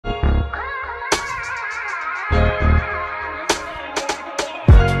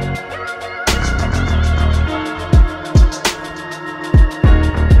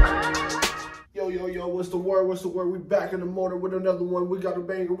what's the word? We back in the morning with another one. We got a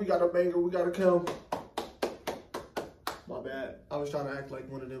banger, we got a banger, we got to come. My bad. I was trying to act like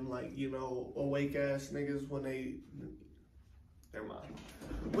one of them, like, you know, awake ass niggas when they... Never mind.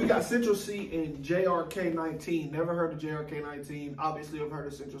 We got Central C and JRK 19. Never heard of JRK 19. Obviously, I've heard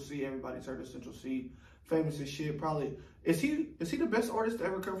of Central C. Everybody's heard of Central C. Famous as shit. Probably. Is he the best artist to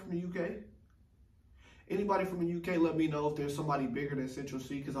ever come from the UK? Anybody from the UK, let me know if there's somebody bigger than Central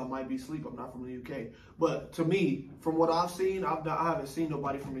C, because I might be asleep. I'm not from the UK. But to me, from what I've seen, I haven't seen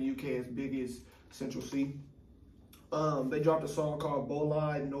nobody from the UK as big as Central C. They dropped a song called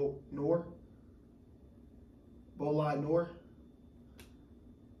Bolide Noir. Bolide Noir.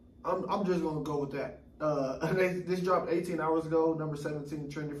 I'm just gonna go with that. This dropped 18 hours ago, number 17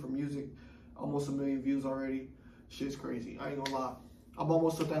 trending for music, almost 1 million views already. Shit's crazy. I ain't gonna lie. I'm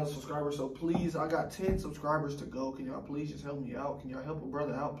almost to 1,000 subscribers, so please, I got 10 subscribers to go. Can y'all please just help me out? Can y'all help a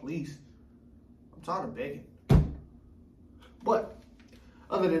brother out, please? I'm tired of begging. But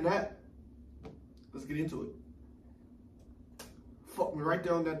other than that, let's get into it. Fuck me right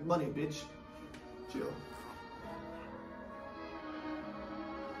there on that money, bitch. Chill.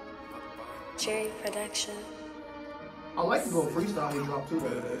 Jerry Production. I like to go freestyle. He dropped too.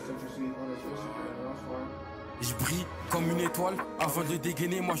 Central C on his Instagram. That's fine. Je brille comme une étoile, avant de le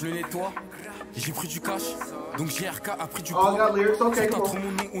dégainer, moi je le nettoie. J'ai pris du cash, donc JRK a pris du poids. C'est entre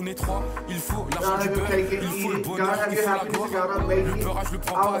mon nom, on est trois. Il faut l'argent du beurre, il faut le bonheur, il faut la gloire. Le beurre, je le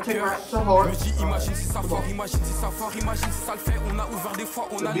prends pas à cœur. Je me dis, imagine si ça fort, imagine si ça fort, imagine si ça le fait. On a ouvert des fois,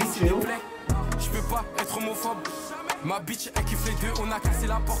 on a laissé des plaies. Je peux pas être homophobe. Ma bitch, elle kiffe les deux. On a cassé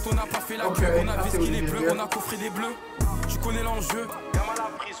la porte, on a pas fait la queue. On a vesqué les bleus, on a coffré des bleus. Tu connais l'enjeu.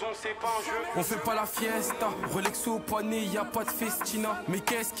 C'est pas un jeu. On fait pas la fiesta, Rolex au poignet, y a pas de festina. Mais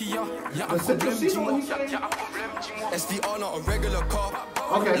qu'est-ce qu'il y a? Y a un problème, dis-moi. SVR not a regular car.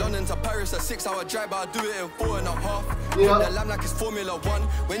 Okay. London to Paris, a 6-hour drive, but I do it in 4.5. Yeah. The lamb like it's Formula 1.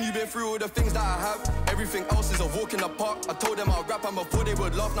 When you been through all the things that I have, everything else is a walk in the park. I told them I'll rap and before they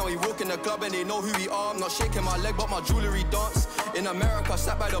would laugh. Now we walk in the club and they know who we are. I'm not shaking my leg, but my jewelry dance. In America,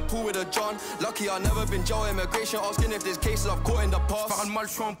 sat by the pool with a John. Lucky I never been jail immigration, asking if there's cases I've caught in the past. Parle mal,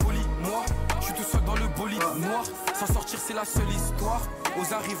 je suis en poli, moi. Je suis tout seul dans le bolide noir. S'en sortir, c'est la seule histoire.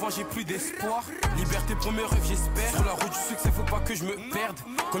 Aux arrivants, j'ai plus d'espoir. Liberté pour mes rêves, j'espère. Sur la route du succès, faut pas que je me perde.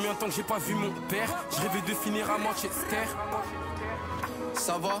 Combien de temps que j'ai pas vu mon père? Je rêvais de finir à Manchester.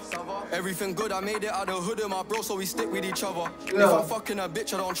 Ça va? Everything good, I made it out of the hood of my bro, so we stick with each other. Yeah. If I'm fucking a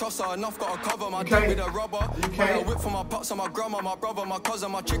bitch, I don't trust her enough, gotta cover my dick with a rubber. Buy a whip for my pops and my grandma, my brother, my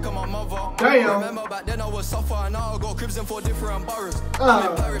cousin, my chick and my mother. Damn. Remember back then I was suffering, now I got cribs in 4 different boroughs.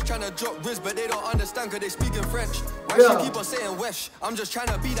 I'm in Paris trying to drop wrist, but they don't understand cause they speak in French. Why she keep on saying Wesh? I'm just trying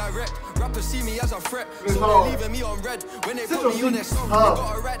to be direct. Rappers see me as a threat, so they're leaving me on red. When they put me on their song, they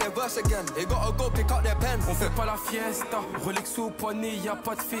gotta write their verse again. They gotta go pick up their pen. On fait pas la fiesta, Rolex au poignet, y a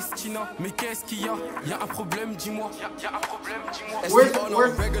pas de festina. Mais qu'est-ce qu'il y a? Y a un problème, dis-moi. Y a un problème, dis-moi. SVR not a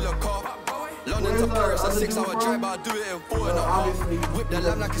regular car. London to Paris, a 6-hour drive, but I do it in 4.5. Whip the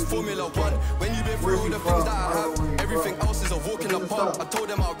lamb like it's Formula 1. When you been through all the things that I have, everything else is a walk in the park. I told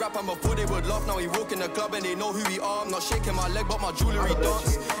them I'll rap and before they would laugh. Now we walk in the club and they know who we are. I'm not shaking my leg, but my jewelry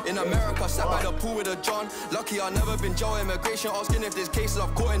dance. In America, sat by the pool with a John. Lucky I never been jail immigration, asking if there's cases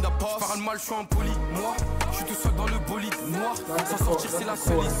I've caught in the past. Parle mal, je suis en poli, moi. Je suis tout seul dans le bolide noir. S'en sortir, c'est la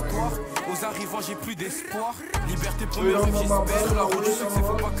seule histoire. Aux arrivants, j'ai plus d'espoir. Liberté pour mes rêves, j'espère. Sur la route du succès,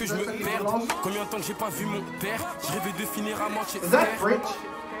 faut pas que je me perde. Combien de temps que j'ai pas vu mon père? Je rêvais de finir à Manchester. Is that French?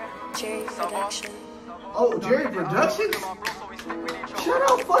 Jerry Production. Oh, Jerry Productions? Shout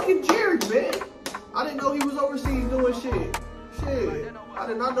out fucking Jerry, man. I didn't know he was overseas doing shit. Shit. I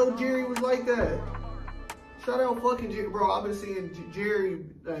did not know Jerry was like that. Shout out fucking Jerry. Bro, I've been seeing Jerry.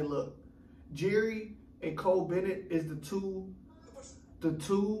 Hey, look. Jerry and Cole Bennett is the two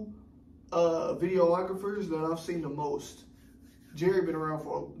videographers that I've seen the most. Jerry been around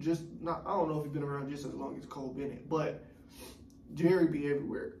for just not, I don't know if he's been around just as long as Cole Bennett, but Jerry be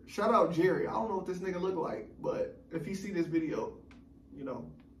everywhere. Shout out Jerry. I don't know what this nigga look like, but if you see this video, you know.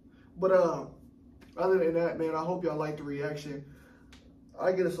 But other than that, man, I hope y'all like the reaction.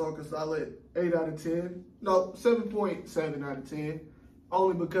 I get a song a solid 8 out of 10. No, 7.7 out of 10.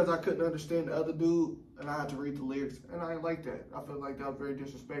 Only because I couldn't understand the other dude and I had to read the lyrics, and I didn't like that. I felt like that was very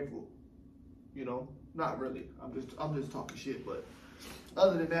disrespectful. You know, not really. I'm just talking shit. But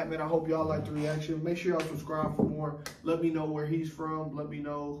other than that, man, I hope y'all like the reaction. Make sure y'all subscribe for more. Let me know where he's from. Let me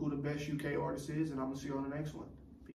know who the best UK artist is, and I'm gonna see you on the next one.